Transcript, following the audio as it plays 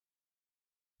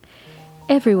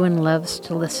Everyone loves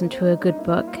to listen to a good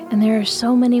book, and there are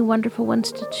so many wonderful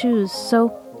ones to choose, so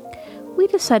we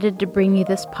decided to bring you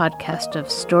this podcast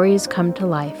of Stories Come to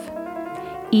Life.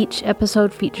 Each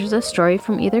episode features a story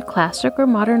from either classic or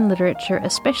modern literature,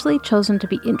 especially chosen to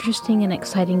be interesting and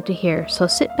exciting to hear. So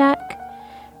sit back,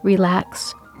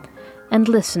 relax, and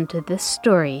listen to this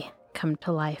story come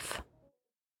to life.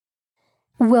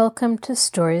 Welcome to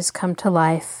Stories Come to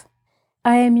Life.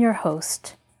 I am your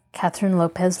host, Catherine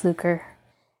Lopez-Luker.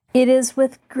 It is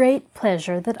with great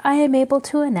pleasure that I am able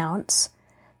to announce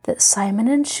that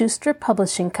Simon & Schuster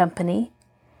Publishing Company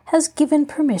has given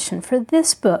permission for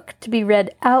this book to be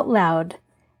read out loud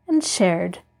and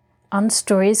shared on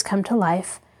Stories Come to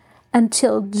Life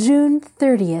until June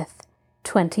 30th,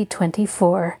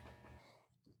 2024.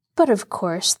 But of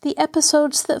course, the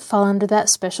episodes that fall under that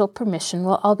special permission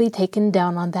will all be taken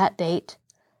down on that date,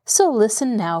 so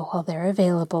listen now while they're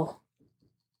available.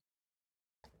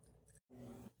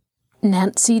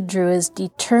 Nancy Drew is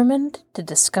determined to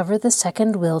discover the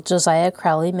second will Josiah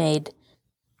Crowley made,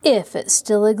 if it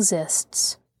still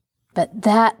exists. But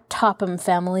that Topham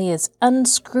family is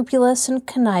unscrupulous and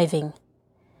conniving.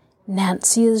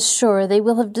 Nancy is sure they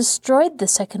will have destroyed the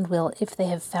second will if they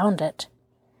have found it.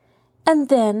 And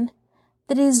then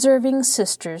the deserving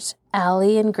sisters,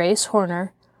 Allie and Grace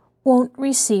Horner, won't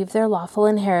receive their lawful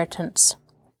inheritance.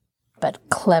 But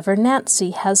clever Nancy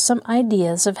has some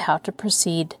ideas of how to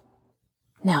proceed.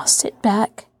 Now sit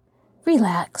back,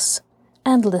 relax,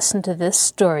 and listen to this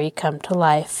story come to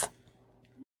life.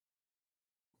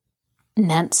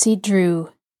 Nancy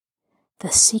Drew,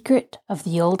 The Secret of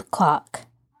the Old Clock.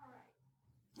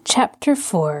 Chapter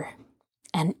 4,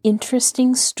 An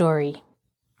Interesting Story.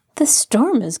 "The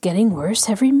storm is getting worse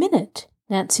every minute,"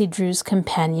 Nancy Drew's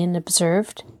companion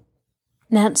observed.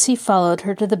 Nancy followed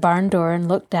her to the barn door and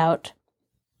looked out.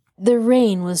 The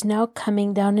rain was now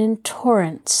coming down in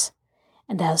torrents,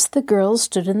 and as the girls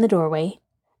stood in the doorway,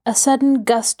 a sudden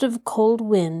gust of cold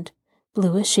wind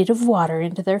blew a sheet of water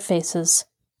into their faces.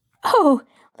 "Oh,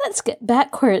 let's get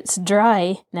back where it's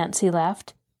dry," Nancy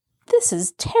laughed. "This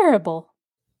is terrible."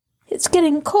 "It's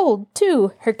getting cold,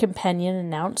 too," her companion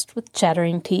announced with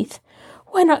chattering teeth.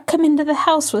 "Why not come into the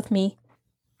house with me?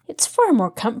 It's far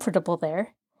more comfortable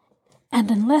there. And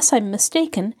unless I'm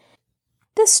mistaken,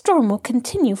 this storm will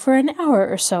continue for an hour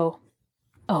or so."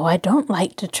 "Oh, I don't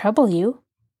like to trouble you."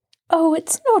 "Oh,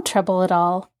 it's no trouble at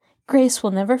all. Grace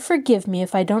will never forgive me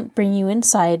if I don't bring you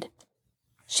inside."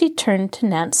 She turned to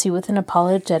Nancy with an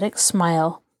apologetic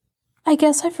smile. "I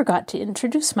guess I forgot to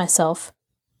introduce myself.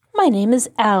 My name is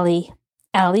Allie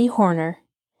Horner,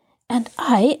 and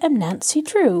I am Nancy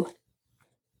Drew."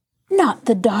 "Not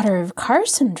the daughter of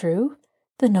Carson Drew,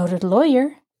 the noted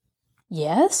lawyer?"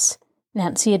 "Yes,"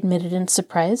 Nancy admitted in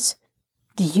surprise.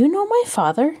 "Do you know my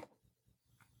father?"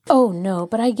 "Oh, no,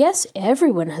 but I guess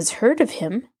everyone has heard of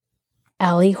him."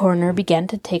 Allie Horner began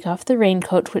to take off the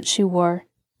raincoat which she wore.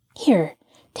 "Here,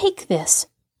 take this,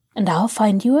 and I'll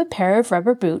find you a pair of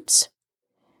rubber boots."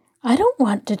 "I don't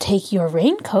want to take your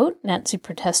raincoat," Nancy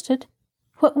protested.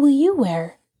 "What will you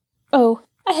wear?" "Oh,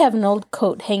 I have an old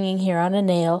coat hanging here on a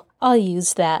nail. I'll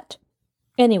use that.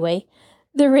 Anyway,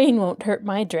 the rain won't hurt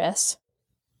my dress."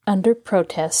 Under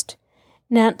protest,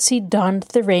 Nancy donned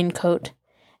the raincoat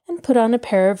and put on a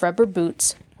pair of rubber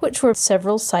boots, which were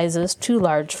several sizes too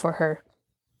large for her.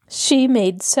 She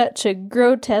made such a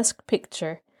grotesque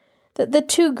picture that the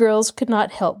two girls could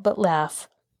not help but laugh.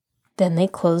 Then they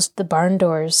closed the barn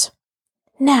doors.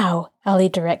 "Now," Allie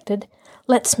directed,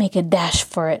 "let's make a dash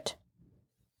for it."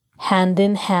 Hand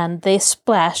in hand, they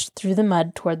splashed through the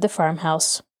mud toward the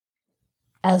farmhouse.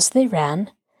 As they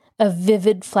ran, a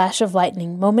vivid flash of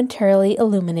lightning momentarily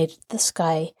illuminated the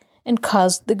sky and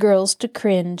caused the girls to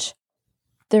cringe.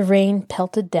 The rain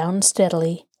pelted down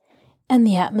steadily, and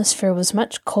the atmosphere was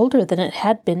much colder than it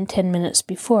had been 10 minutes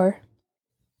before.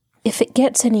 "If it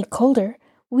gets any colder,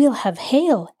 we'll have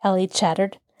hail," Allie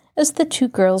chattered, as the two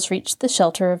girls reached the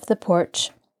shelter of the porch.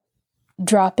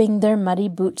 Dropping their muddy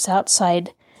boots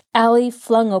outside, Allie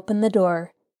flung open the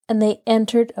door, and they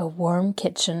entered a warm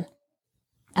kitchen.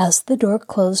 As the door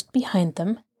closed behind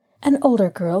them, an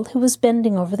older girl who was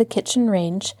bending over the kitchen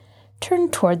range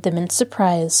turned toward them in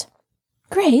surprise.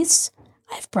 "Grace,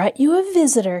 I've brought you a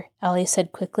visitor," Allie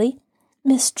said quickly.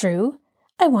 "Miss Drew,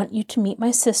 I want you to meet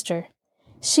my sister.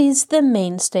 She's the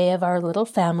mainstay of our little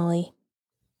family."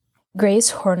 Grace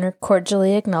Horner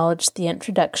cordially acknowledged the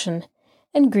introduction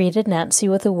and greeted Nancy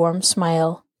with a warm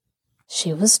smile.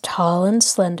 She was tall and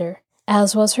slender,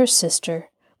 as was her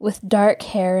sister, with dark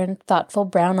hair and thoughtful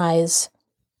brown eyes.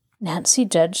 Nancy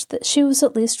judged that she was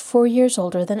at least 4 years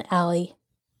older than Allie.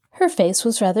 Her face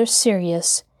was rather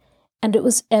serious, and it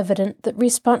was evident that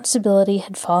responsibility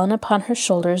had fallen upon her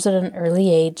shoulders at an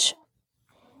early age.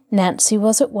 Nancy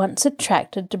was at once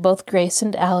attracted to both Grace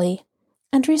and Allie,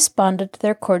 and responded to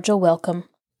their cordial welcome.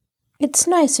 "It's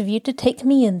nice of you to take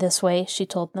me in this way," she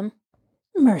told them.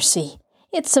 "Mercy,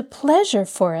 it's a pleasure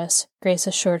for us," Grace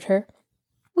assured her.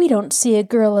 "We don't see a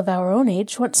girl of our own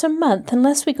age once a month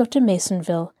unless we go to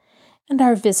Masonville, and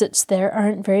our visits there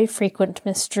aren't very frequent,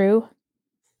 Miss Drew."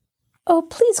 "Oh,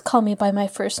 please call me by my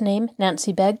first name,"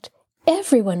 Nancy begged.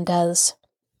 "Everyone does."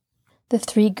 The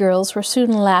three girls were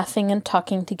soon laughing and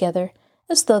talking together,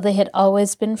 as though they had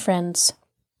always been friends.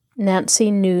 Nancy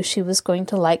knew she was going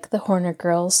to like the Horner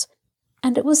girls,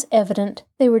 and it was evident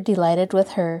they were delighted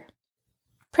with her.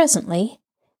 Presently,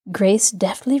 Grace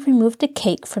deftly removed a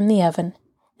cake from the oven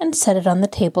and set it on the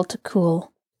table to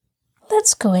cool.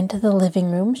 "Let's go into the living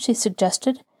room," she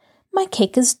suggested. "My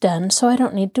cake is done, so I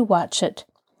don't need to watch it.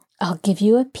 I'll give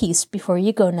you a piece before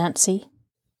you go, Nancy."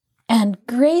 "And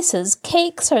Grace's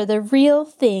cakes are the real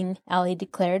thing," Allie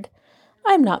declared.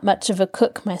 "I'm not much of a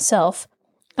cook myself.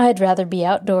 I'd rather be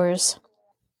outdoors."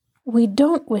 "We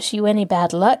don't wish you any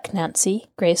bad luck, Nancy,"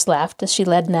 Grace laughed as she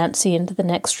led Nancy into the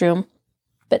next room.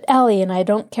 "But Allie and I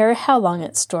don't care how long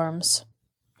it storms."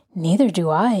 "Neither do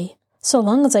I, so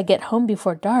long as I get home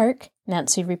before dark,"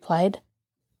 Nancy replied.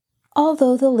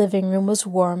 Although the living room was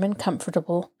warm and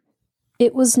comfortable,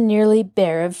 it was nearly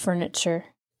bare of furniture.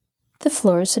 The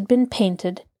floors had been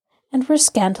painted and were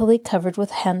scantily covered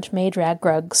with handmade rag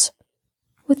rugs.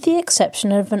 With the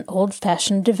exception of an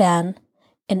old-fashioned divan,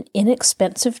 an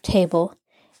inexpensive table,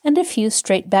 and a few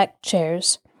straight-backed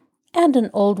chairs, and an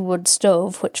old wood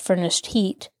stove which furnished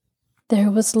heat,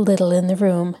 there was little in the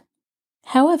room.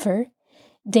 However,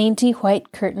 dainty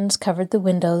white curtains covered the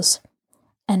windows,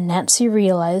 and Nancy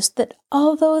realized that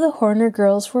although the Horner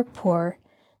girls were poor,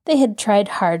 they had tried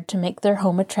hard to make their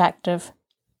home attractive.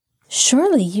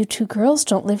 "Surely you two girls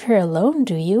don't live here alone,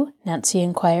 do you?" Nancy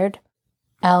inquired.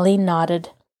 Allie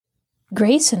nodded.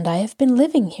 "Grace and I have been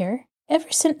living here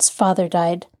ever since Father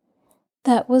died.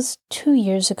 That was 2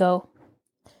 years ago.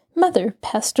 Mother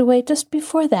passed away just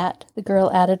before that," the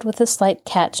girl added with a slight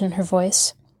catch in her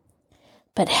voice.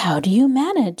 "But how do you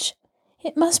manage?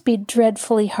 It must be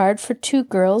dreadfully hard for 2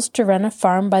 girls to run a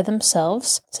farm by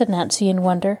themselves," said Nancy in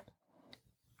wonder.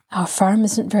 "Our farm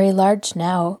isn't very large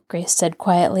now," Grace said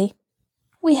quietly.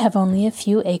 "We have only a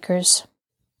few acres."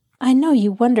 "I know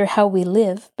you wonder how we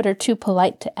live, but are too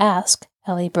polite to ask,"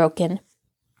 Allie broke in.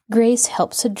 "Grace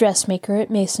helps a dressmaker at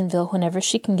Masonville whenever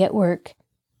she can get work.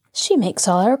 She makes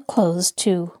all our clothes,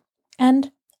 too.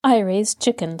 And I raise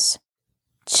chickens."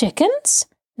 "Chickens?"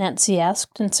 Nancy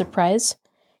asked in surprise.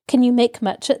 "Can you make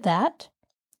much at that?"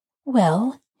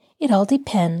 "Well, it all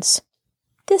depends.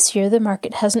 This year the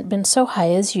market hasn't been so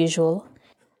high as usual,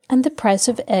 and the price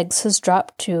of eggs has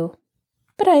dropped too.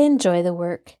 But I enjoy the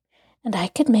work, and I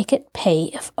could make it pay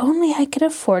if only I could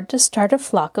afford to start a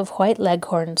flock of white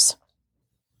leghorns."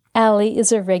 "Allie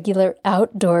is a regular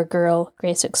outdoor girl,"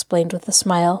 Grace explained with a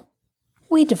smile.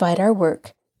 "We divide our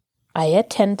work. I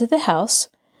attend to the house,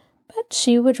 but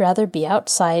she would rather be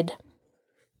outside."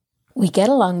 "We get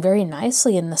along very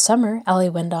nicely in the summer," Allie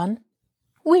went on.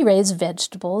 "We raise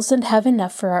vegetables and have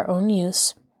enough for our own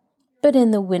use. But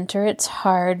in the winter it's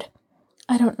hard.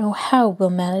 I don't know how we'll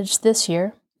manage this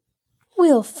year."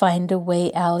 "We'll find a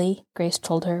way, Allie," Grace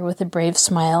told her with a brave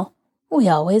smile. "We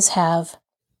always have."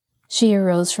 She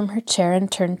arose from her chair and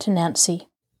turned to Nancy.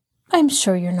 "I'm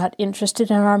sure you're not interested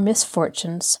in our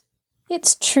misfortunes.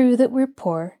 It's true that we're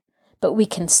poor, but we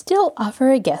can still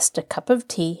offer a guest a cup of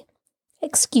tea.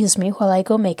 Excuse me while I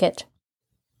go make it."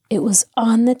 It was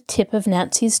on the tip of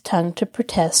Nancy's tongue to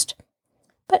protest,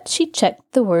 but she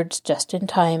checked the words just in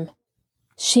time.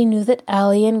 She knew that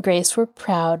Allie and Grace were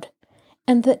proud,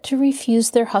 and that to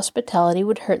refuse their hospitality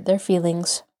would hurt their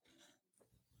feelings.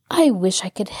 "I wish I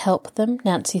could help them,"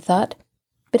 Nancy thought,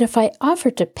 "but if I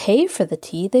offer to pay for the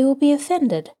tea, they will be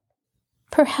offended.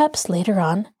 Perhaps later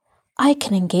on I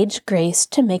can engage Grace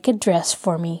to make a dress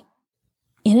for me."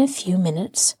 In a few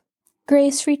minutes,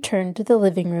 Grace returned to the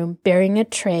living room bearing a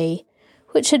tray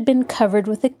which had been covered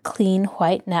with a clean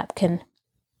white napkin.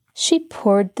 She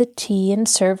poured the tea and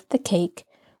served the cake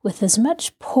with as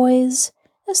much poise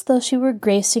as though she were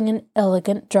gracing an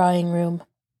elegant drawing-room.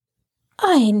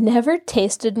 "I never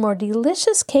tasted more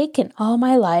delicious cake in all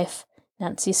my life,"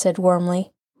 Nancy said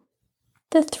warmly.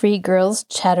 The 3 girls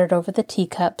chattered over the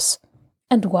teacups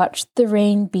and watched the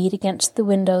rain beat against the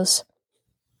windows.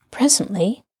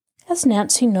 Presently, as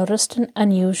Nancy noticed an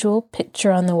unusual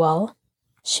picture on the wall,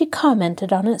 she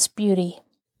commented on its beauty.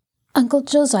 "Uncle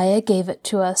Josiah gave it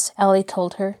to us," Allie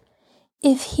told her.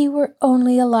 "If he were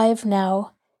only alive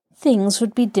now, things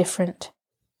would be different.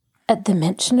 At the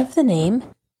mention of the name,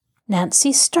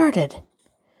 Nancy started.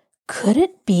 Could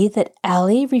it be that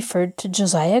Allie referred to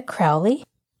Josiah Crowley?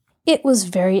 It was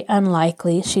very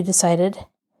unlikely, she decided.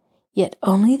 Yet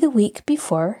only the week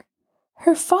before,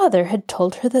 her father had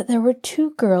told her that there were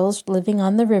 2 girls living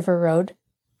on the river road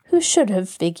who should have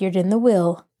figured in the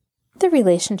will. The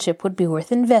relationship would be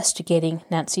worth investigating,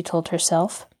 Nancy told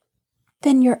herself.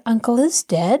 Then your uncle is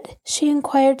dead? She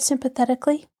inquired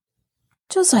sympathetically.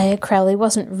 Josiah Crowley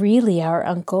wasn't really our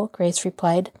uncle, Grace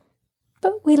replied,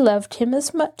 but we loved him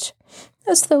as much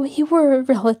as though he were a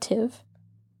relative.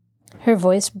 Her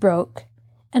voice broke,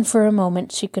 and for a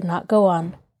moment she could not go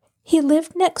on. He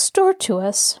lived next door to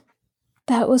us.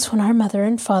 That was when our mother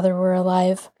and father were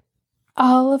alive.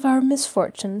 All of our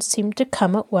misfortunes seemed to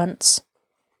come at once.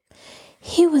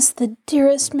 He was the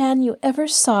dearest man you ever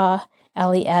saw,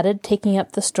 Allie added, taking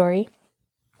up the story.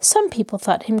 Some people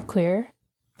thought him queer,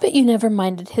 but you never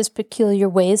minded his peculiar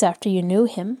ways after you knew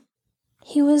him.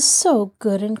 He was so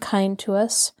good and kind to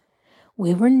us.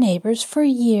 We were neighbors for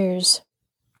years,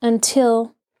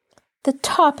 until the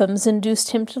Tophams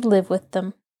induced him to live with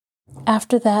them.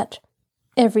 After that,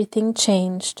 everything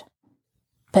changed.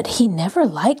 But he never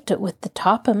liked it with the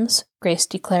Tophams, Grace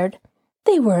declared.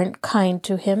 They weren't kind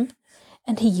to him,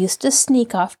 and he used to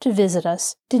sneak off to visit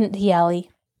us, didn't he,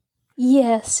 Allie?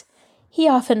 Yes, he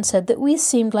often said that we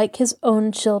seemed like his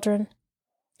own children.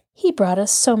 He brought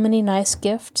us so many nice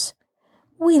gifts.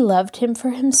 We loved him for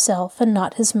himself and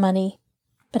not his money.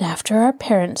 But after our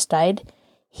parents died,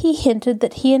 he hinted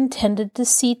that he intended to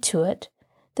see to it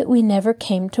that we never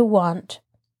came to want.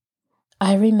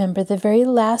 I remember the very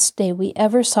last day we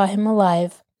ever saw him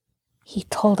alive. He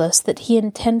told us that he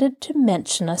intended to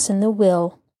mention us in the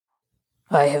will.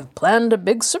 I have planned a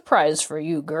big surprise for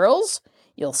you, girls.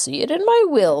 You'll see it in my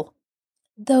will.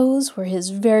 Those were his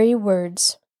very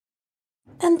words.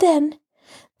 And then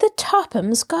the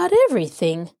Tophams got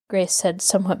everything, Grace said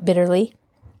somewhat bitterly.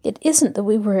 It isn't that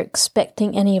we were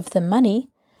expecting any of the money,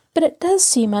 but it does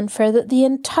seem unfair that the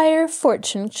entire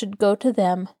fortune should go to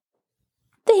them.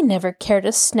 They never cared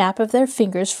a snap of their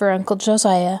fingers for Uncle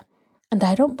Josiah, and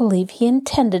I don't believe he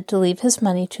intended to leave his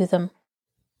money to them.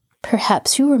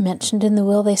 Perhaps you were mentioned in the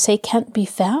will they say can't be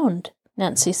found,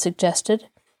 Nancy suggested.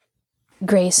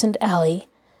 Grace and Allie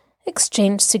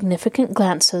exchanged significant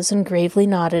glances and gravely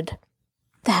nodded.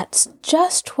 That's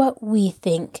just what we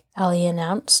think, Allie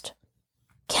announced.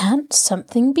 Can't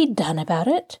something be done about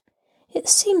it? It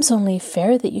seems only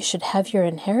fair that you should have your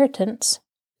inheritance.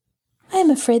 I am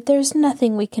afraid there's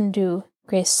nothing we can do,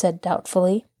 Grace said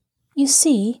doubtfully. You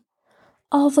see,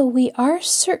 although we are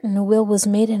certain a will was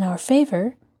made in our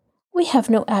favor, we have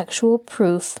no actual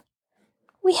proof.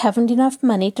 We haven't enough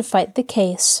money to fight the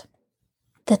case.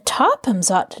 The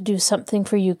Tophams ought to do something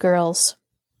for you girls.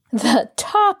 The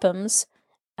Tophams?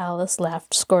 Alice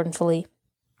laughed scornfully.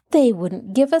 They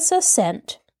wouldn't give us a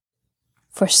cent.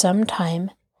 For some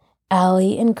time,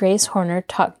 Allie and Grace Horner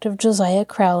talked of Josiah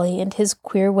Crowley and his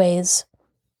queer ways.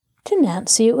 To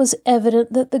Nancy it was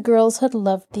evident that the girls had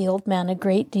loved the old man a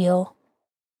great deal.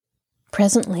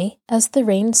 Presently, as the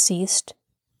rain ceased,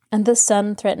 and the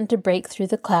sun threatened to break through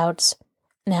the clouds,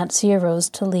 Nancy arose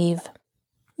to leave.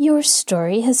 Your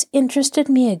story has interested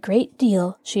me a great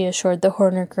deal, she assured the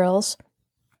Horner girls.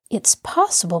 It's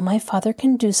possible my father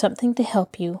can do something to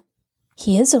help you.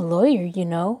 He is a lawyer, you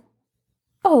know.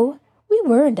 Oh, we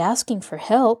weren't asking for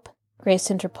help, Grace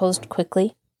interposed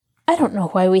quickly. I don't know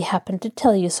why we happened to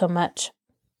tell you so much.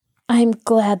 I'm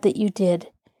glad that you did,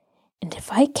 and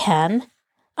if I can,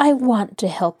 I want to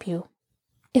help you.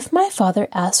 If my father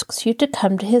asks you to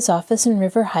come to his office in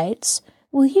River Heights,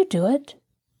 will you do it?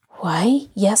 Why,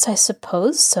 yes, I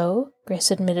suppose so, Grace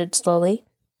admitted slowly.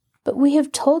 But we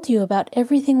have told you about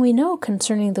everything we know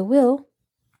concerning the will.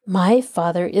 My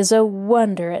father is a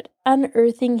wonder at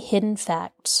unearthing hidden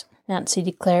facts, Nancy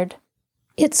declared.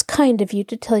 It's kind of you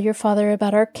to tell your father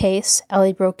about our case,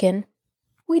 Allie broke in.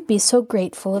 We'd be so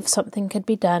grateful if something could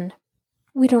be done.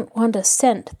 We don't want a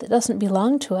cent that doesn't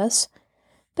belong to us,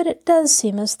 but it does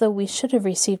seem as though we should have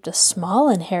received a small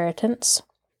inheritance.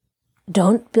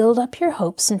 Don't build up your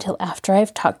hopes until after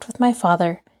I've talked with my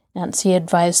father, Nancy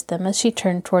advised them as she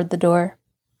turned toward the door.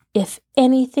 If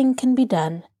anything can be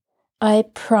done, I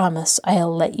promise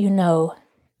I'll let you know.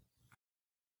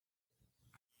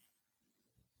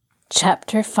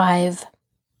 Chapter 5.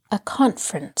 A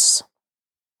Conference.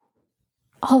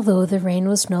 Although the rain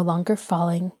was no longer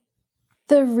falling,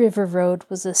 the river road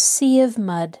was a sea of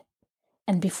mud,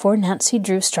 and before Nancy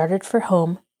Drew started for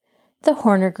home, the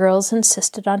Horner girls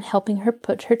insisted on helping her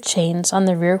put her chains on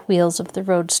the rear wheels of the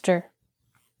roadster.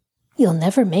 You'll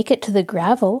never make it to the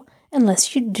gravel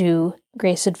Unless you do,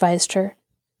 Grace advised her.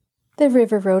 The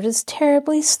river road is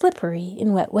terribly slippery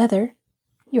in wet weather.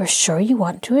 You're sure you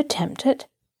want to attempt it?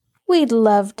 We'd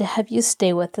love to have you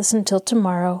stay with us until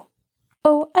tomorrow.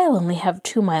 Oh, I'll only have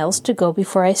 2 miles to go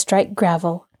before I strike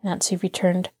gravel, Nancy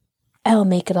returned. I'll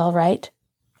make it all right.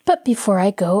 But before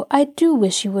I go, I do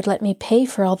wish you would let me pay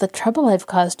for all the trouble I've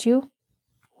caused you.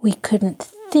 We couldn't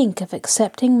think of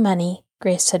accepting money,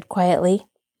 Grace said quietly.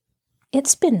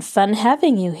 It's been fun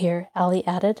having you here, Allie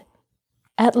added.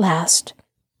 At last,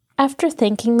 after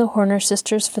thanking the Horner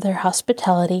sisters for their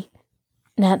hospitality,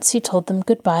 Nancy told them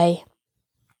goodbye.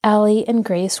 Allie and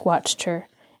Grace watched her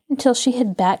until she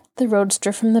had backed the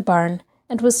roadster from the barn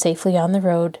and was safely on the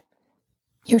road.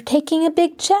 You're taking a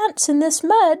big chance in this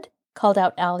mud, called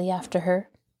out Allie after her.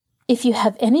 If you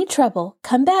have any trouble,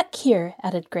 come back here,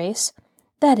 added Grace.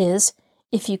 That is,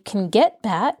 if you can get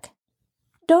back.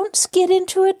 Don't skid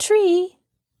into a tree.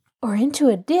 Or into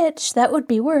a ditch, that would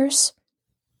be worse.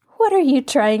 What are you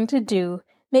trying to do?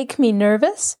 Make me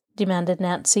nervous? Demanded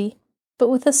Nancy, but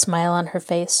with a smile on her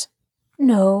face.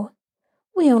 No,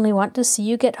 we only want to see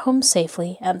you get home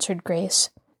safely, answered Grace.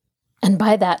 And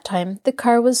by that time, the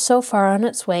car was so far on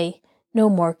its way, no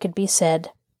more could be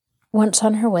said. Once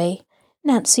on her way,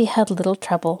 Nancy had little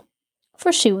trouble,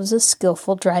 for she was a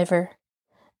skillful driver.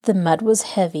 The mud was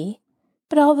heavy,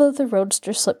 but although the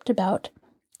roadster slipped about,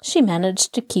 she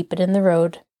managed to keep it in the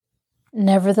road.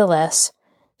 Nevertheless,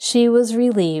 she was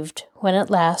relieved when at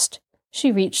last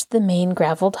she reached the main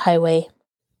gravelled highway.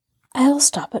 I'll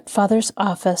stop at Father's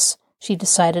office, she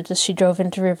decided as she drove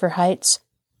into River Heights.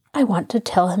 I want to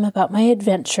tell him about my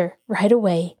adventure right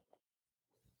away.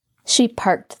 She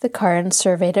parked the car and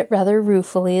surveyed it rather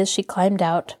ruefully as she climbed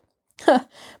out.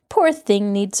 Poor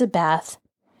thing needs a bath.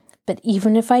 But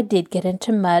even if I did get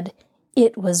into mud,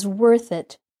 it was worth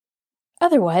it.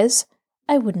 Otherwise,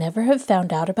 I would never have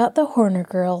found out about the Horner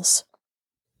girls.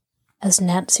 As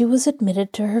Nancy was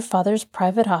admitted to her father's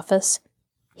private office,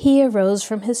 he arose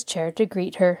from his chair to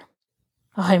greet her.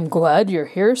 I'm glad you're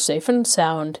here safe and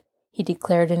sound, he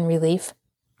declared in relief.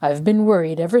 I've been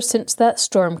worried ever since that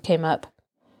storm came up.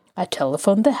 I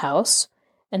telephoned the house,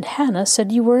 and Hannah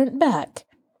said you weren't back.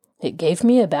 It gave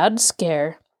me a bad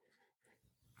scare.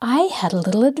 I had a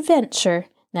little adventure,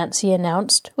 Nancy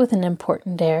announced with an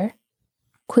important air.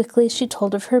 Quickly she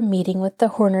told of her meeting with the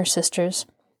Horner sisters,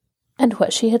 and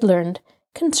what she had learned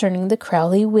concerning the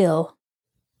Crowley will.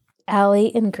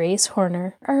 Allie and Grace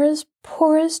Horner are as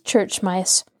poor as church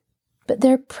mice, but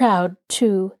they're proud,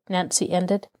 too, Nancy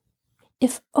ended.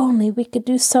 If only we could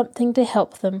do something to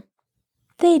help them.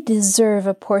 They deserve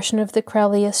a portion of the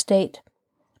Crowley estate,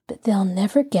 but they'll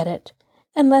never get it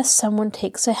unless someone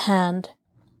takes a hand.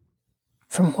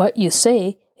 From what you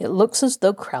say, it looks as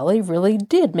though Crowley really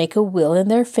did make a will in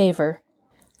their favor,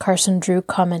 Carson Drew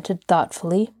commented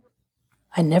thoughtfully.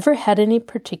 I never had any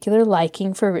particular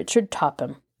liking for Richard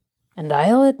Topham, and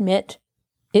I'll admit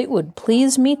it would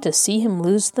please me to see him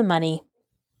lose the money.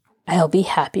 I'll be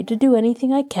happy to do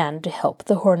anything I can to help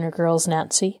the Horner girls,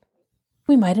 Nancy.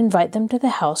 We might invite them to the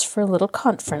house for a little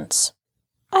conference.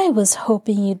 I was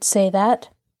hoping you'd say that.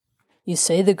 You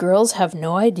say the girls have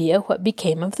no idea what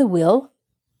became of the will?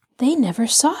 They never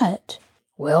saw it.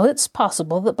 Well, it's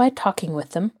possible that by talking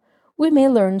with them, we may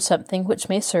learn something which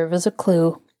may serve as a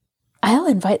clue. I'll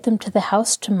invite them to the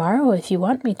house tomorrow if you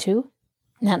want me to,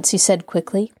 Nancy said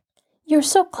quickly. You're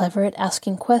so clever at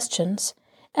asking questions,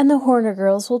 and the Horner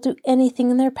girls will do anything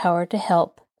in their power to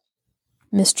help.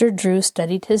 Mr. Drew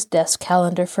studied his desk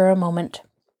calendar for a moment.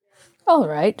 All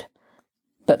right,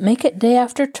 but make it day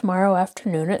after tomorrow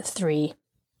afternoon at 3.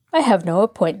 I have no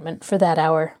appointment for that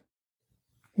hour.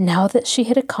 Now that she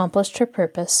had accomplished her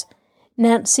purpose,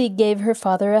 Nancy gave her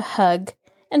father a hug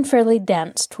and fairly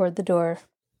danced toward the door.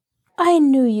 I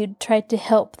knew you'd try to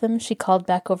help them, she called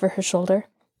back over her shoulder.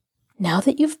 Now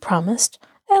that you've promised,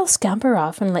 I'll scamper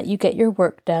off and let you get your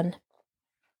work done.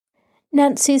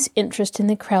 Nancy's interest in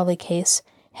the Crowley case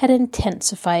had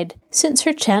intensified since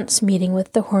her chance meeting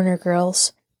with the Horner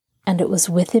girls, and it was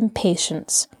with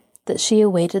impatience that she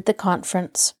awaited the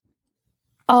conference.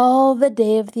 All the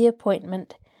day of the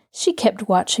appointment, she kept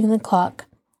watching the clock,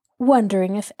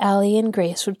 wondering if Allie and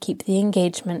Grace would keep the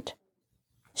engagement.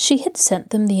 She had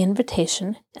sent them the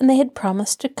invitation, and they had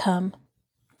promised to come,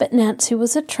 but Nancy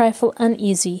was a trifle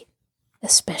uneasy,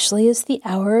 especially as the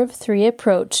hour of 3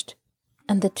 approached,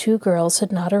 and the 2 girls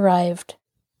had not arrived.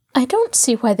 I don't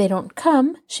see why they don't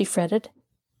come, she fretted.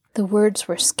 The words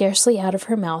were scarcely out of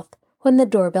her mouth when the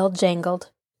doorbell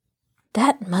jangled.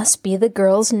 That must be the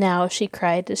girls now, she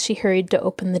cried as she hurried to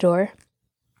open the door.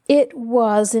 It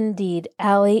was indeed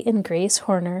Allie and Grace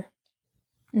Horner.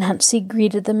 Nancy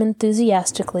greeted them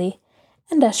enthusiastically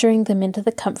and ushering them into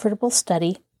the comfortable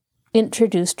study,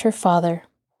 introduced her father.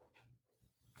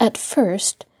 At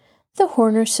first, the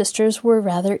Horner sisters were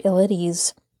rather ill at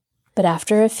ease, but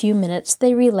after a few minutes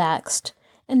they relaxed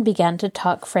and began to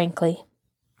talk frankly.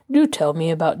 "Do tell me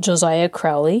about Josiah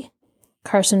Crowley,"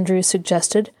 Carson Drew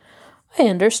suggested. "I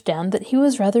understand that he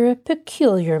was rather a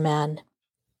peculiar man."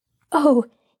 "Oh,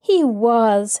 he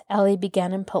was," Allie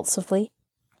began impulsively.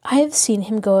 "I have seen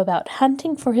him go about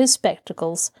hunting for his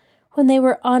spectacles when they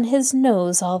were on his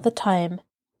nose all the time."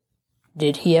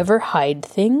 "Did he ever hide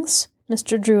things?"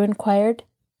 Mr. Drew inquired.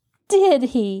 "Did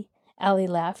he?" Allie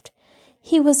laughed.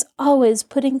 "He was always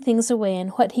putting things away in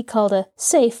what he called a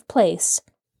safe place.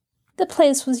 The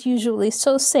place was usually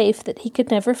so safe that he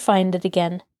could never find it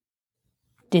again."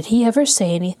 "Did he ever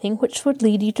say anything which would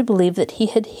lead you to believe that he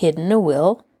had hidden a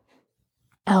will?"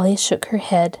 Allie shook her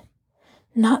head.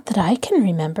 "Not that I can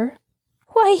remember."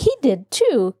 "Why, he did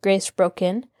too," Grace broke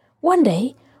in. "One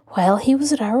day, while he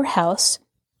was at our house,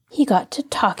 he got to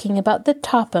talking about the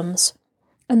Tophams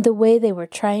and the way they were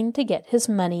trying to get his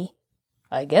money.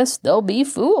 'I guess they'll be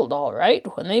fooled all right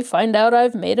when they find out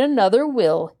I've made another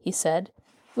will,' he said,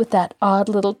 with that odd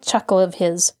little chuckle of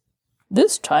his.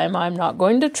 'This time I'm not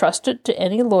going to trust it to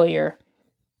any lawyer.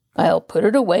 I'll put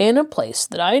it away in a place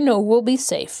that I know will be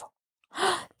safe.'"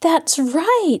 "That's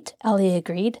right," Allie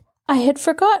agreed. "I had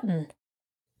forgotten."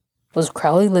 "Was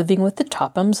Crowley living with the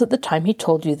Tophams at the time he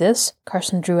told you this?"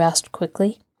 Carson Drew asked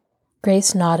quickly.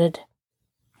 Grace nodded.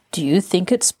 "Do you think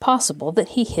it's possible that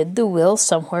he hid the will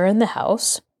somewhere in the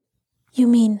house?" "You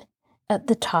mean at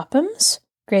the Tophams?"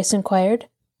 Grace inquired.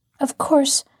 "Of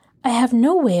course, I have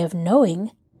no way of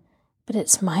knowing, but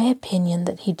it's my opinion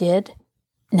that he did."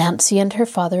 Nancy and her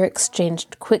father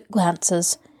exchanged quick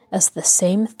glances as the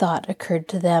same thought occurred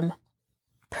to them.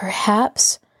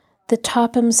 Perhaps the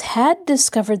Tophams had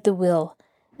discovered the will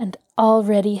and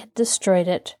already had destroyed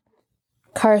it.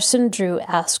 Carson Drew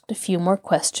asked a few more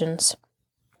questions.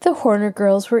 The Horner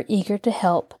girls were eager to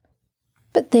help,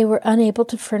 but they were unable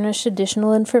to furnish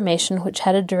additional information which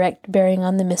had a direct bearing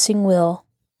on the missing will.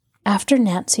 After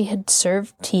Nancy had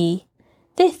served tea,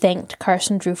 they thanked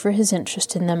Carson Drew for his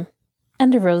interest in them,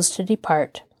 and arose to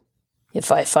depart.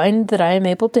 "If I find that I am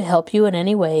able to help you in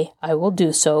any way, I will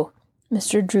do so,"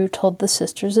 Mr. Drew told the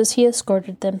sisters as he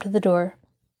escorted them to the door.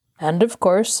 "And, of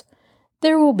course,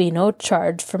 there will be no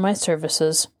charge for my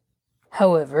services.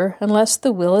 However, unless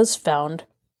the will is found,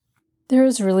 there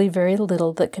is really very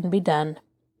little that can be done."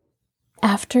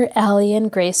 After Allie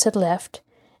and Grace had left,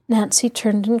 Nancy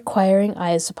turned inquiring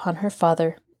eyes upon her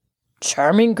father.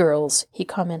 "Charming girls," he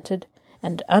commented,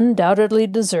 "and undoubtedly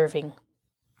deserving."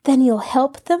 "Then you'll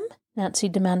help them?" Nancy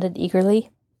demanded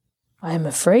eagerly. "I'm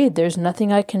afraid there's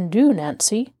nothing I can do,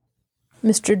 Nancy,"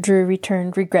 Mr. Drew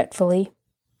returned regretfully.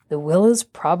 "The will is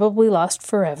probably lost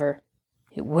forever.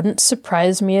 It wouldn't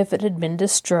surprise me if it had been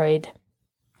destroyed."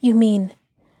 "You mean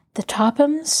the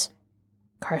Tophams?"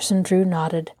 Carson Drew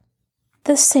nodded.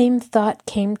 "The same thought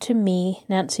came to me,"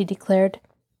 Nancy declared.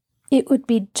 "It would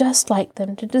be just like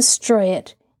them to destroy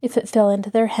it if it fell into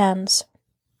their hands.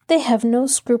 They have no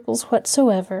scruples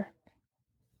whatsoever."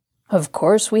 "Of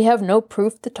course, we have no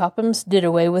proof the Tophams did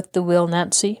away with the will,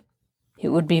 Nancy. It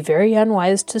would be very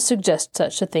unwise to suggest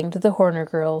such a thing to the Horner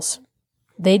girls.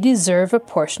 They deserve a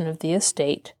portion of the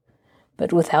estate,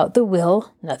 but without the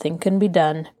will, nothing can be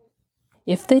done.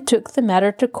 If they took the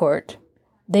matter to court,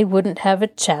 they wouldn't have a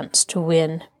chance to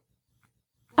win."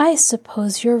 "I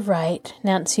suppose you're right,"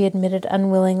 Nancy admitted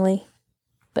unwillingly.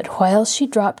 But while she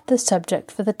dropped the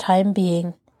subject for the time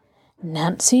being,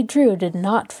 Nancy Drew did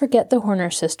not forget the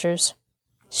Horner sisters.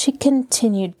 She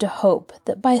continued to hope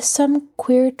that by some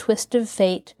queer twist of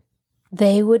fate,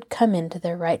 they would come into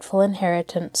their rightful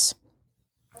inheritance.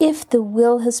 "If the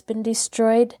will has been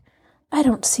destroyed, I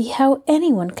don't see how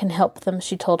anyone can help them,"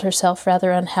 she told herself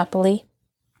rather unhappily.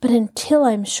 "But until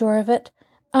I'm sure of it,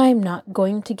 I'm not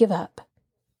going to give up."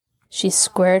 She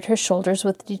squared her shoulders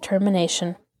with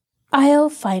determination. "I'll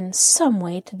find some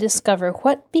way to discover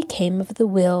what became of the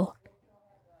will."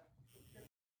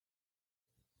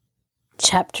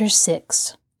 Chapter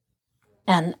 6.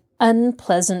 An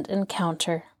Unpleasant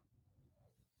Encounter.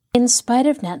 In spite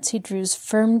of Nancy Drew's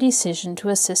firm decision to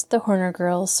assist the Horner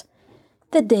girls,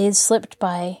 the days slipped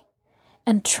by,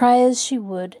 and try as she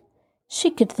would, she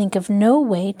could think of no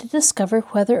way to discover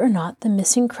whether or not the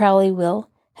missing Crowley will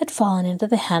had fallen into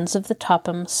the hands of the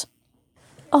Tophams.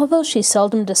 Although she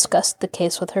seldom discussed the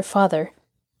case with her father,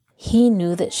 he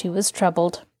knew that she was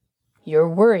troubled. "You're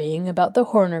worrying about the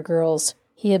Horner girls,"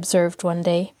 he observed one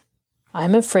day.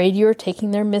 "I'm afraid you are taking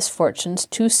their misfortunes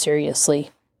too seriously.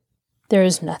 There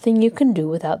is nothing you can do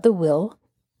without the will,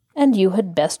 and you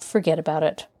had best forget about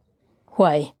it."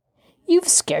 Why, you've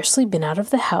scarcely been out of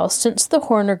the house since the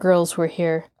Horner girls were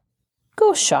here.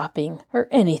 Go shopping, or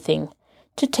anything,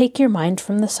 to take your mind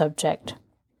from the subject."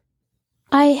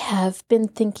 "I have been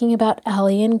thinking about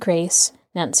Allie and Grace,"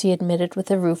 Nancy admitted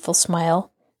with a rueful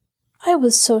smile. "I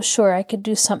was so sure I could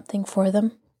do something for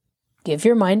them." "Give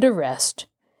your mind a rest,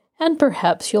 and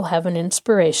perhaps you'll have an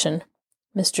inspiration,"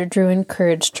 Mr. Drew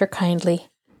encouraged her kindly.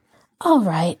 "All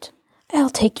right, I'll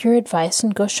take your advice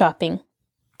and go shopping,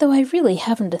 though I really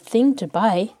haven't a thing to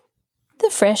buy. The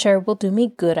fresh air will do me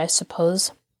good, I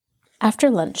suppose." After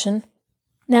luncheon,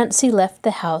 Nancy left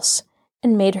the house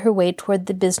and made her way toward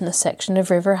the business section of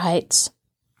River Heights.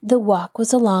 The walk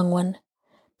was a long one,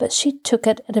 but she took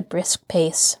it at a brisk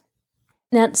pace.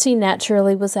 Nancy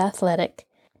naturally was athletic,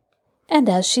 and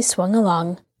as she swung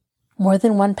along, more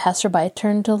than one passerby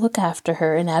turned to look after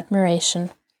her in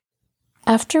admiration.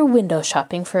 After window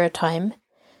shopping for a time,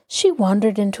 she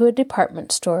wandered into a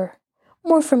department store,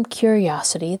 more from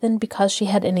curiosity than because she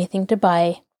had anything to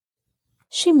buy.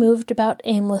 She moved about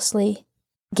aimlessly,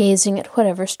 gazing at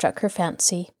whatever struck her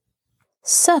fancy.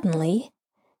 Suddenly,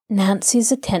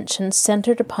 Nancy's attention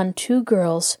centered upon two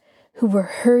girls who were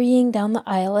hurrying down the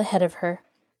aisle ahead of her.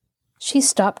 She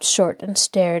stopped short and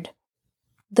stared.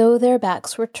 Though their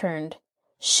backs were turned,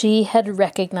 she had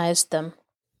recognized them.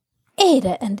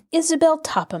 Ada and Isabel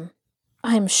Topham.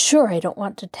 I'm sure I don't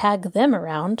want to tag them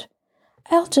around.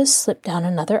 I'll just slip down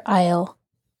another aisle.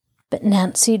 But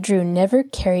Nancy Drew never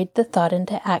carried the thought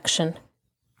into action,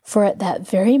 for at that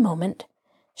very moment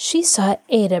she saw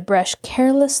Ada brush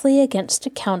carelessly against a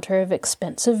counter of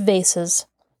expensive vases.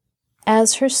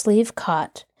 As her sleeve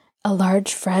caught, a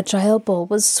large fragile bowl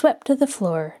was swept to the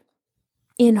floor.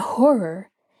 In horror,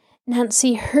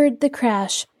 Nancy heard the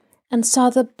crash and saw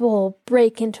the bowl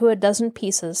break into a dozen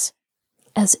pieces.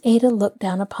 As Ada looked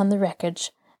down upon the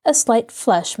wreckage, a slight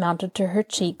flush mounted to her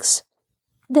cheeks.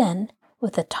 Then,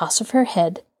 with a toss of her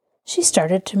head, she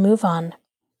started to move on.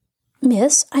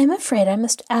 "Miss, I'm afraid I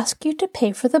must ask you to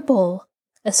pay for the bowl,"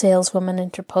 a saleswoman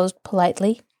interposed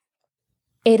politely.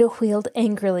 Ada wheeled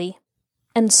angrily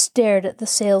and stared at the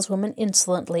saleswoman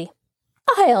insolently.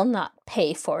 "I'll not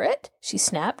pay for it," she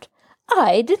snapped.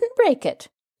 "I didn't break it."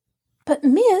 "But,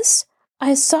 miss,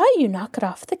 I saw you knock it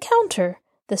off the counter,"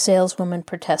 the saleswoman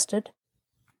protested.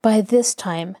 By this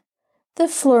time, the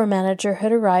floor manager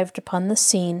had arrived upon the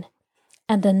scene,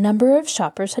 and a number of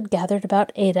shoppers had gathered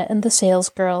about Ada and the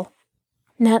salesgirl.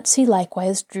 Nancy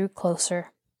likewise drew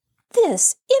closer.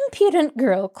 "This impudent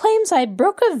girl claims I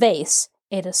broke a vase,"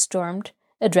 Ada stormed,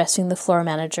 addressing the floor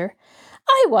manager.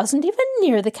 "I wasn't even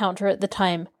near the counter at the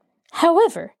time.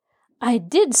 However, I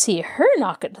did see her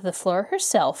knock it to the floor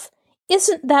herself.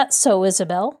 Isn't that so,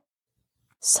 Isabel?"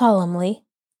 Solemnly,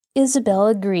 Isabel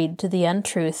agreed to the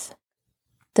untruth.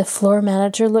 The floor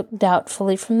manager looked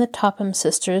doubtfully from the Topham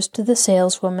sisters to the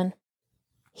saleswoman.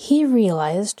 He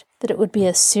realized that it would be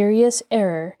a serious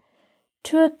error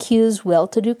to accuse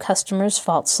well-to-do customers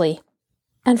falsely,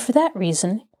 and for that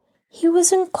reason, he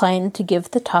was inclined to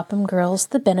give the Topham girls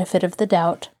the benefit of the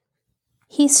doubt.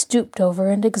 He stooped over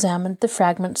and examined the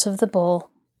fragments of the bowl.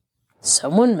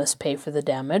 "Someone must pay for the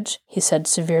damage," he said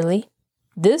severely.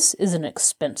 "This is an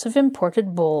expensive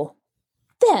imported bowl."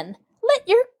 "Then let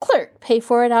your clerk pay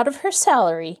for it out of her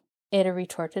salary," Ada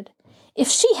retorted. "If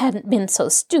she hadn't been so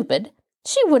stupid,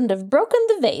 she wouldn't have broken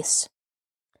the vase."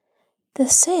 The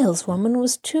saleswoman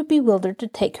was too bewildered to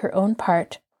take her own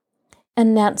part,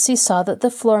 and Nancy saw that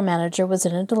the floor manager was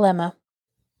in a dilemma.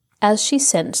 As she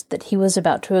sensed that he was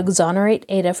about to exonerate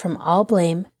Ada from all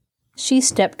blame, she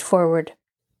stepped forward.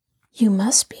 "You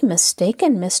must be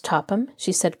mistaken, Miss Topham,"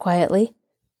 she said quietly.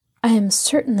 "I am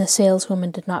certain the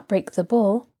saleswoman did not break the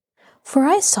bowl, for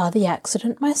I saw the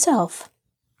accident myself."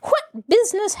 "What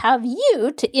business have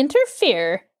you to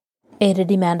interfere?" Ada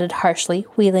demanded harshly,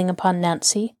 wheeling upon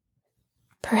Nancy.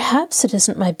 "Perhaps it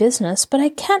isn't my business, but I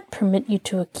can't permit you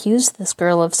to accuse this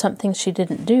girl of something she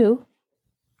didn't do."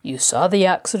 "You saw the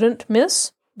accident,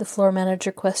 miss?" the floor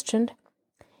manager questioned.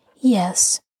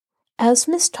 "Yes. As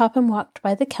Miss Topham walked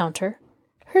by the counter,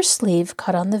 her sleeve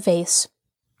caught on the vase."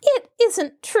 "It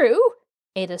isn't true,"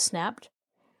 Ada snapped.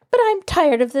 "But I'm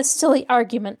tired of this silly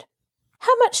argument.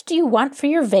 How much do you want for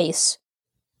your vase?"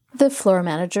 The floor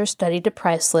manager studied a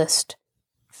price list.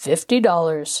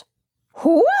 $50.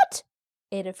 "What?"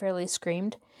 Ada fairly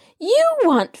screamed. "You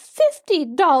want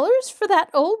 $50 for that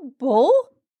old bowl?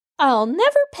 I'll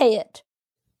never pay it."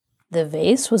 "The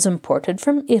vase was imported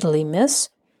from Italy, miss,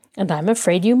 and I'm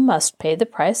afraid you must pay the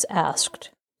price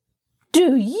asked."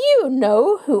 "Do you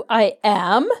know who I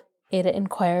am?" Ada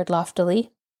inquired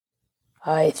loftily.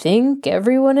 "I think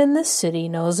everyone in the city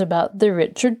knows about the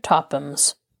Richard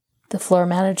Tophams." the floor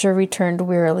manager returned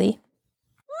wearily.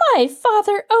 My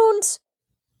father owns—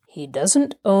 He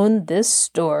doesn't own this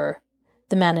store,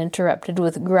 the man interrupted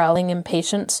with growling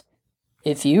impatience.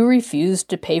 If you refuse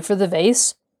to pay for the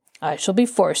vase, I shall be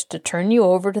forced to turn you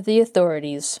over to the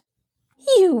authorities.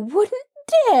 You wouldn't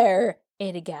dare,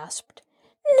 Ada gasped.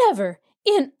 Never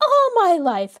in all my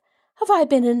life have I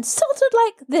been insulted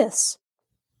like this.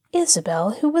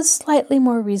 Isabel, who was slightly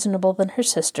more reasonable than her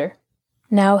sister,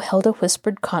 now held a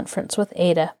whispered conference with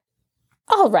Ada.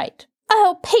 All right,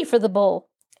 I'll pay for the bowl,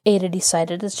 Ada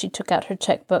decided as she took out her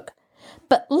checkbook.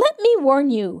 But let me warn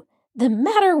you, the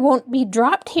matter won't be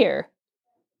dropped here.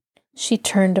 She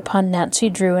turned upon Nancy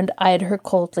Drew and eyed her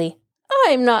coldly.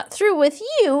 I'm not through with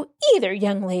you either,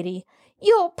 young lady.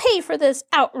 You'll pay for this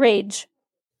outrage.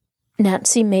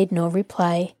 Nancy made no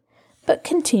reply, but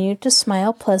continued to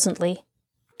smile pleasantly,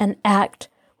 an act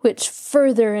which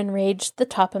further enraged the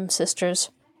Topham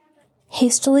sisters.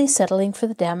 Hastily settling for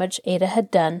the damage Ada had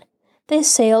done, they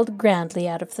sailed grandly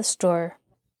out of the store.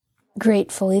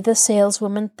 Gratefully, the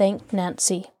saleswoman thanked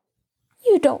Nancy.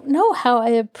 You don't know how I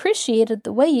appreciated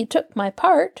the way you took my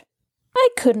part. I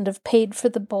couldn't have paid for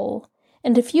the bowl,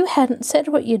 and if you hadn't said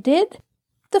what you did,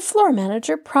 the floor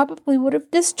manager probably would have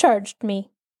discharged me.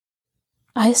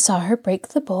 I saw her break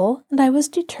the bowl, and I was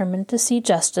determined to see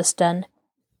justice done.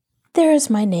 There is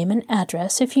my name and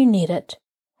address if you need it,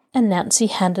 and Nancy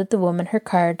handed the woman her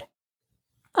card.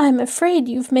 I'm afraid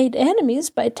you've made enemies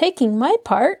by taking my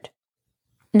part.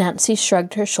 Nancy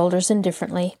shrugged her shoulders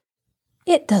indifferently.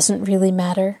 It doesn't really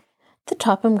matter. The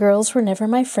Topham girls were never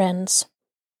my friends.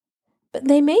 But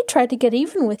they may try to get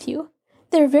even with you.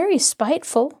 They're very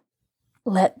spiteful.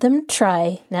 Let them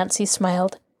try, Nancy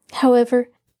smiled. However,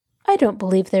 I don't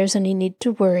believe there's any need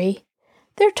to worry.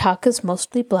 Their talk is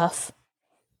mostly bluff.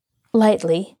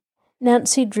 Lightly,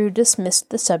 Nancy Drew dismissed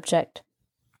the subject,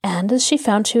 and as she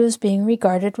found she was being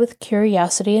regarded with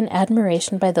curiosity and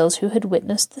admiration by those who had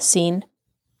witnessed the scene,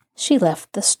 she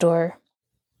left the store.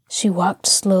 She walked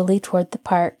slowly toward the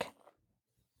park.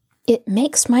 It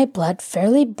makes my blood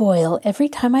fairly boil every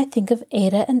time I think of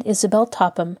Ada and Isabel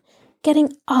Topham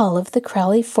getting all of the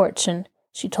Crowley fortune,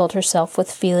 she told herself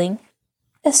with feeling,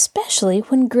 especially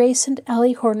when Grace and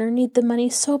Allie Horner need the money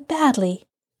so badly.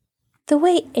 The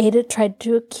way Ada tried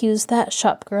to accuse that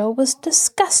shop girl was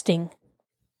disgusting.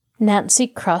 Nancy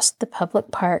crossed the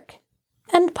public park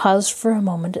and paused for a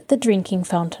moment at the drinking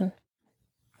fountain.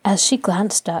 As she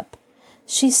glanced up,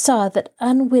 she saw that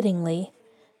unwittingly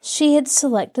she had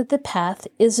selected the path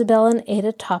Isabel and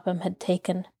Ada Topham had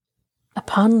taken.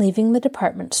 Upon leaving the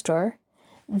department store,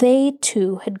 they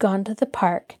too had gone to the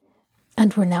park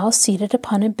and were now seated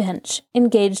upon a bench,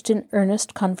 engaged in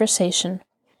earnest conversation.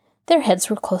 Their heads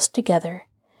were close together,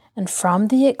 and from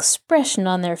the expression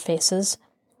on their faces,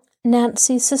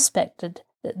 Nancy suspected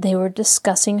that they were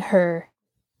discussing her.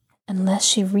 Unless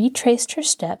she retraced her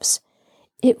steps,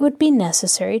 it would be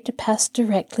necessary to pass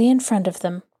directly in front of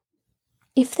them.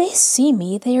 If they see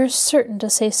me, they are certain to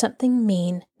say something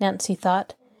mean, Nancy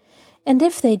thought, and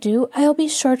if they do, I'll be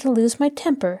sure to lose my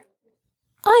temper.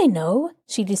 I know,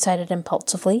 she decided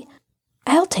impulsively.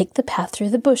 I'll take the path through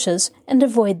the bushes and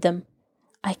avoid them.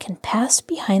 I can pass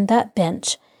behind that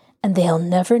bench, and they'll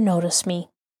never notice me.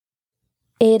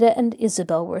 Ada and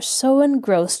Isabel were so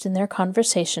engrossed in their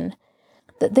conversation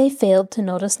that they failed to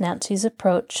notice Nancy's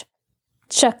approach.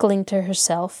 Chuckling to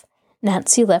herself,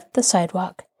 Nancy left the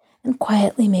sidewalk and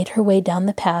quietly made her way down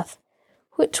the path,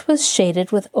 which was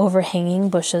shaded with overhanging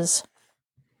bushes.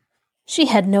 She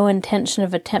had no intention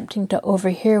of attempting to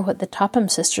overhear what the Topham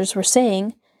sisters were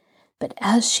saying, but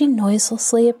as she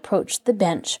noiselessly approached the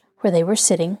bench where they were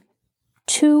sitting,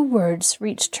 2 words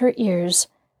reached her ears,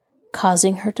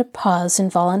 causing her to pause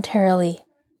involuntarily.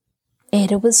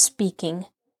 Ada was speaking,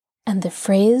 and the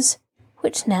phrase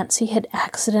which Nancy had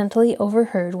accidentally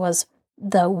overheard was,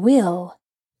 "the will."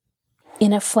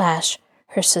 In a flash,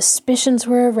 her suspicions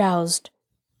were aroused.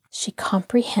 She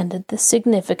comprehended the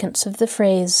significance of the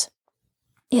phrase.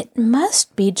 It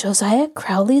must be Josiah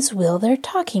Crowley's will they're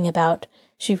talking about,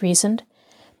 she reasoned.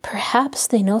 Perhaps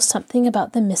they know something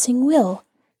about the missing will.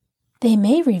 They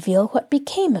may reveal what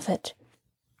became of it.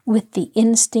 With the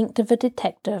instinct of a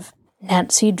detective,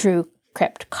 Nancy Drew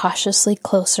crept cautiously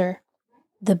closer.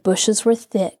 The bushes were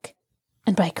thick,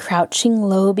 and by crouching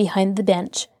low behind the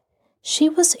bench, she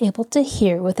was able to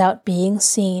hear without being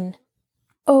seen.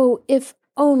 Oh, if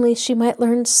only she might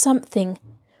learn something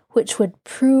which would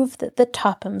prove that the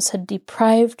Tophams had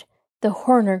deprived the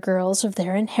Horner girls of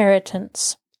their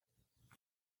inheritance.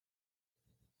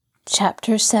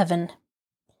 Chapter 7.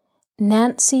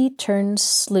 Nancy Turns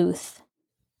Sleuth.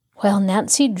 While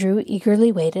Nancy Drew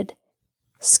eagerly waited,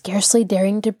 Scarcely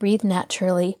daring to breathe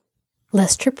naturally,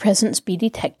 lest her presence be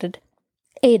detected,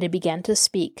 Ada began to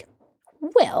speak.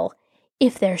 "Well,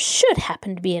 if there should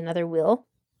happen to be another will,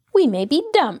 we may be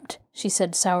dumped," she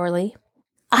said sourly.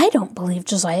 "I don't believe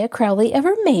Josiah Crowley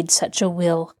ever made such a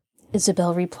will,"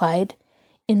 Isabel replied,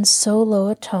 in so low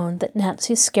a tone that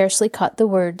Nancy scarcely caught the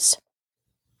words.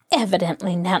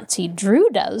 "Evidently Nancy Drew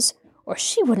does, or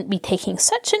she wouldn't be taking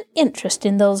such an interest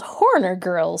in those Horner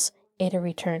girls," Ada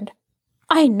returned.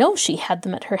 "I know she had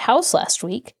them at her house last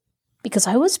week, because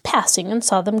I was passing and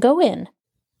saw them go in.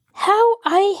 How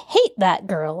I hate that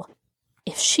girl!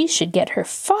 If she should get her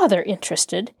father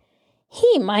interested,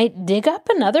 he might dig up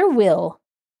another will."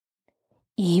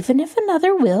 "Even if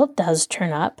another will does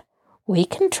turn up, we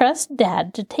can trust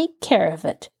Dad to take care of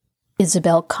it,"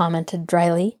 Isabel commented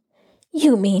dryly.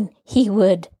 "You mean he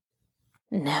would—"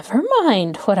 "Never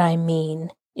mind what I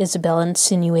mean," Isabel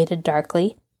insinuated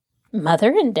darkly.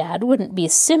 "Mother and Dad wouldn't be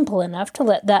simple enough to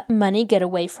let that money get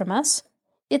away from us.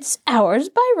 It's ours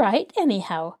by right,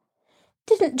 anyhow.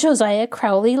 Didn't Josiah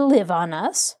Crowley live on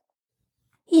us?"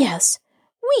 "Yes,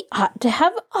 we ought to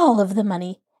have all of the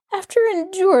money, after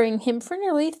enduring him for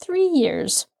nearly 3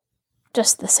 years.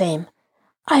 Just the same,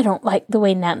 I don't like the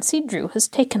way Nancy Drew has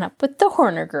taken up with the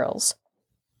Horner girls.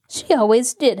 She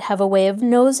always did have a way of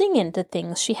nosing into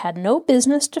things she had no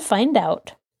business to find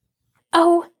out."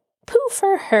 "Oh, pooh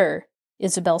for her,"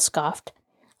 Isabel scoffed.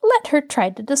 "Let her try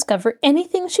to discover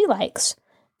anything she likes.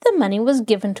 The money was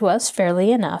given to us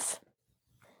fairly enough."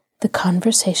 The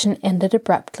conversation ended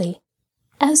abruptly,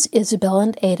 as Isabel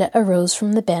and Ada arose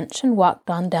from the bench and walked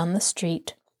on down the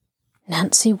street.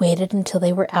 Nancy waited until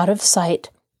they were out of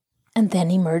sight, and then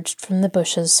emerged from the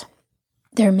bushes.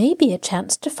 "There may be a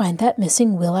chance to find that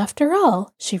missing will after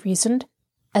all," she reasoned,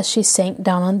 as she sank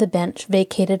down on the bench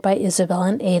vacated by Isabel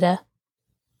and Ada.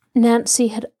 Nancy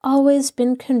had always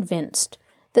been convinced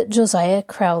that Josiah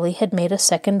Crowley had made a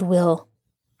second will.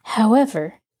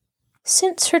 However,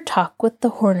 since her talk with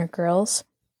the Horner girls,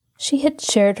 she had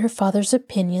shared her father's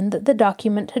opinion that the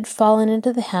document had fallen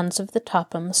into the hands of the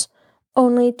Tophams,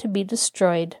 only to be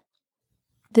destroyed.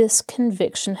 This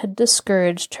conviction had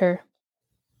discouraged her.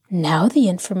 Now the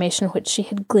information which she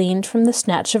had gleaned from the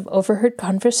snatch of overheard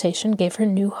conversation gave her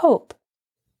new hope.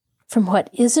 From what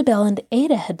Isabel and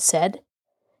Ada had said,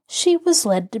 she was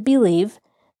led to believe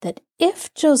that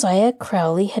if Josiah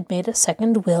Crowley had made a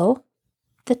second will,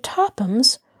 the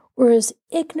Tophams were as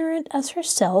ignorant as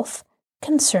herself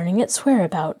concerning its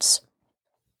whereabouts.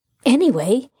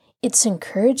 "Anyway, it's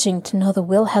encouraging to know the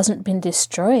will hasn't been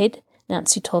destroyed,"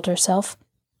 Nancy told herself.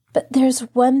 "But there's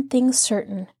one thing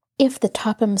certain. If the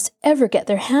Tophams ever get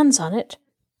their hands on it,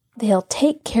 they'll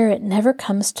take care it never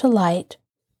comes to light.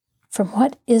 From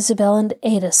what Isabel and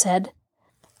Ada said,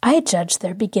 I judge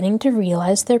they're beginning to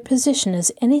realize their position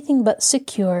is anything but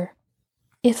secure.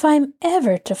 If I'm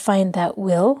ever to find that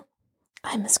will,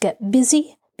 I must get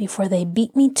busy before they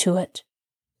beat me to it."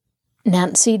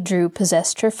 Nancy Drew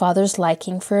possessed her father's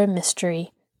liking for a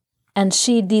mystery, and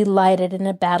she delighted in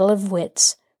a battle of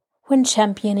wits when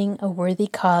championing a worthy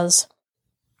cause.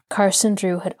 Carson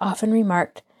Drew had often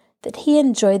remarked that he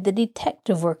enjoyed the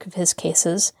detective work of his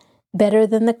cases better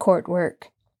than the court work,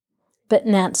 but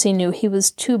Nancy knew he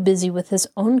was too busy with his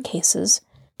own cases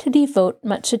to devote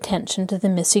much attention to the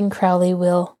missing Crowley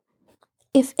will.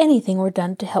 If anything were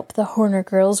done to help the Horner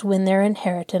girls win their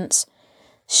inheritance,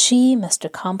 she must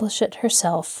accomplish it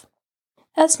herself.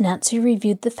 As Nancy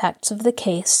reviewed the facts of the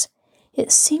case,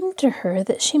 it seemed to her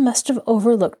that she must have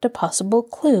overlooked a possible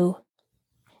clue.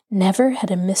 Never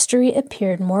had a mystery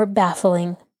appeared more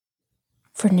baffling.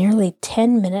 For nearly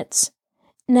 10 minutes,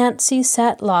 Nancy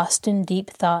sat lost in deep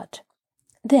thought.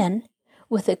 Then,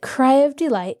 with a cry of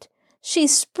delight, she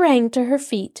sprang to her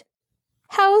feet.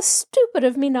 "How stupid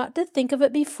of me not to think of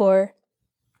it before!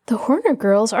 The Horner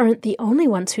girls aren't the only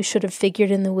ones who should have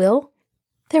figured in the will.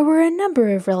 There were a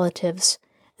number of relatives,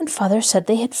 and Father said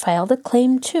they had filed a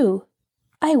claim too.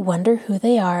 I wonder who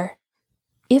they are.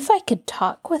 If I could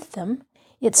talk with them,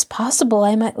 it's possible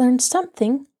I might learn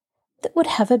something that would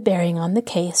have a bearing on the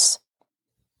case."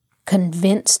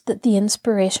 Convinced that the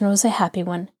inspiration was a happy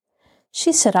one,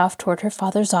 she set off toward her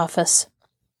father's office.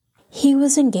 He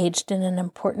was engaged in an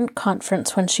important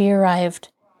conference when she arrived,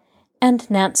 and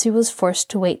Nancy was forced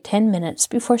to wait 10 minutes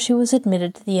before she was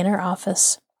admitted to the inner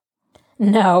office.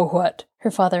 "Now what?"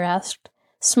 her father asked,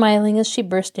 smiling as she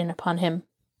burst in upon him.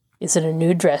 "Is it a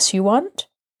new dress you want?"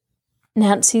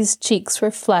 Nancy's cheeks were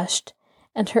flushed,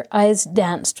 and her eyes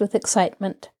danced with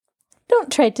excitement. "Don't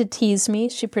try to tease me,"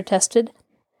 she protested.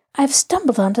 "I've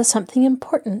stumbled onto something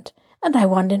important, and I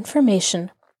want information."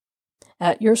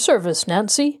 "At your service,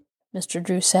 Nancy," Mr.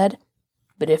 Drew said.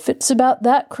 But if it's about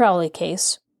that Crowley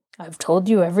case, I've told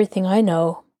you everything I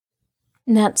know."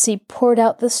 Nancy poured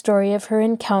out the story of her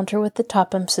encounter with the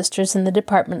Topham sisters in the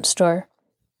department store,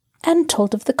 and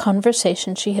told of the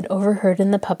conversation she had overheard in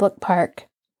the public park.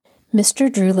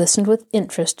 Mr. Drew listened with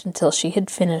interest until she had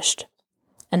finished.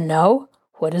 "And now,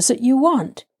 what is it you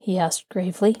want?" he asked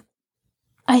gravely.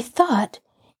 "I thought,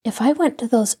 if I went to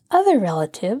those other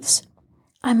relatives,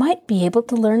 I might be able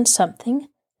to learn something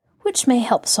which may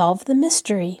help solve the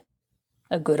mystery."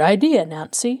 "A good idea,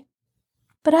 Nancy."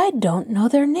 "But I don't know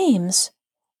their names,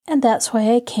 and that's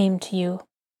why I came to you."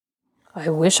 "I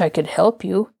wish I could help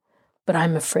you, but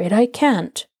I'm afraid I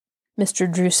can't," Mr.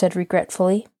 Drew said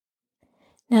regretfully.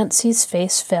 Nancy's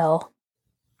face fell.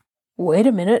 "Wait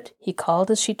a minute," he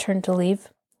called as she turned to leave.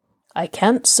 "I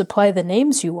can't supply the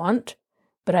names you want,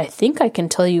 but I think I can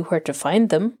tell you where to find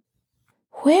them."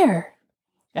 "Where?"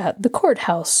 "At the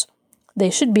courthouse. They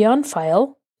should be on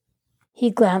file."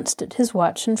 He glanced at his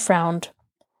watch and frowned.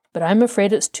 "But I'm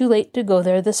afraid it's too late to go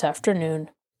there this afternoon."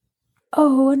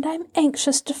 "Oh, and I'm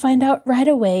anxious to find out right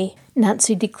away,"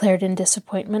 Nancy declared in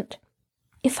disappointment.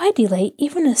 "If I delay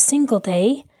even a single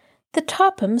day, the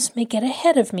Tophams may get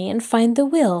ahead of me and find the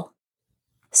will."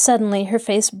 Suddenly her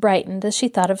face brightened as she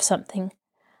thought of something.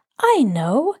 "I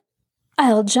know!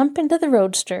 I'll jump into the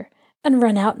roadster and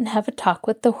run out and have a talk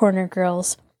with the Horner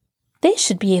girls. They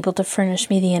should be able to furnish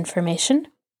me the information."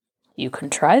 "You can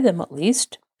try them at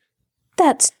least."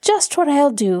 "That's just what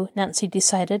I'll do," Nancy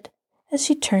decided, as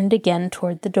she turned again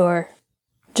toward the door.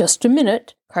 "Just a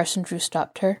minute," Carson Drew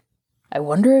stopped her. "I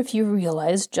wonder if you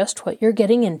realize just what you're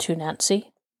getting into,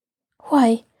 Nancy."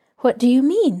 "Why, what do you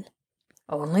mean?"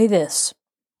 "Only this.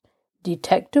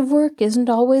 Detective work isn't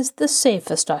always the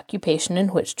safest occupation in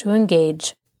which to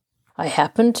engage. I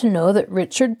happen to know that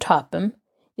Richard Topham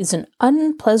is an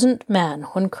unpleasant man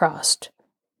when crossed.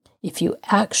 If you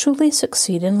actually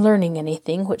succeed in learning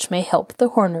anything which may help the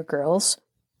Horner girls,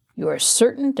 you are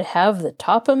certain to have the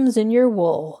Tophams in your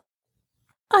wool."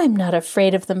 "I'm not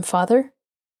afraid of them, Father."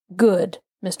 "Good,"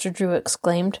 Mr. Drew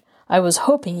exclaimed. "I was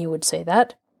hoping you would say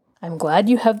that. I'm glad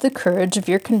you have the courage of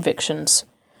your convictions.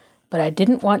 But I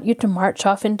didn't want you to march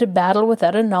off into battle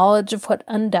without a knowledge of what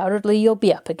undoubtedly you'll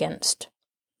be up against."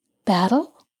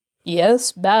 "Battle?"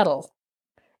 "Yes, battle.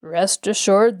 Rest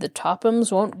assured the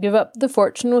Tophams won't give up the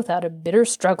fortune without a bitter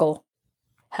struggle.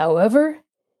 However,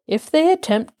 if they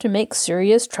attempt to make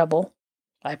serious trouble,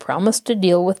 I promise to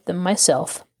deal with them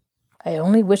myself. I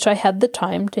only wish I had the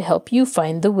time to help you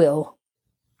find the will."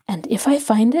 "And if I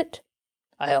find it?"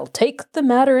 "I'll take the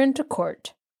matter into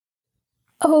court."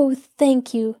 "Oh,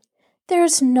 thank you.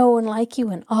 There's no one like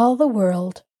you in all the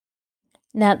world."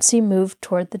 Nancy moved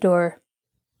toward the door.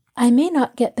 "I may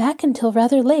not get back until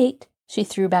rather late," she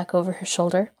threw back over her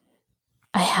shoulder.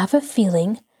 "I have a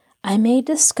feeling I may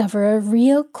discover a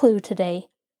real clue today,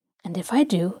 and if I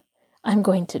do, I'm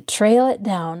going to trail it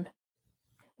down."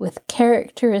 With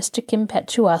characteristic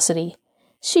impetuosity,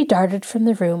 she darted from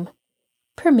the room,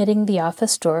 permitting the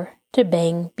office door to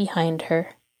bang behind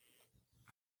her.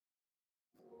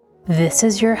 This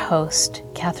is your host,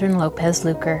 Catherine Lopez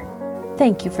Luker.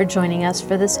 Thank you for joining us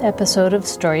for this episode of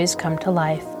Stories Come to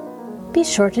Life. Be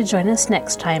sure to join us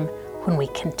next time when we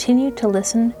continue to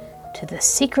listen to The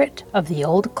Secret of the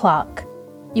Old Clock.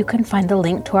 You can find a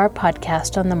link to our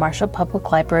podcast on the Marshall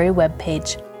Public Library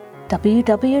webpage,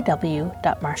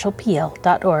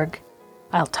 www.marshallpl.org.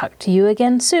 I'll talk to you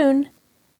again soon.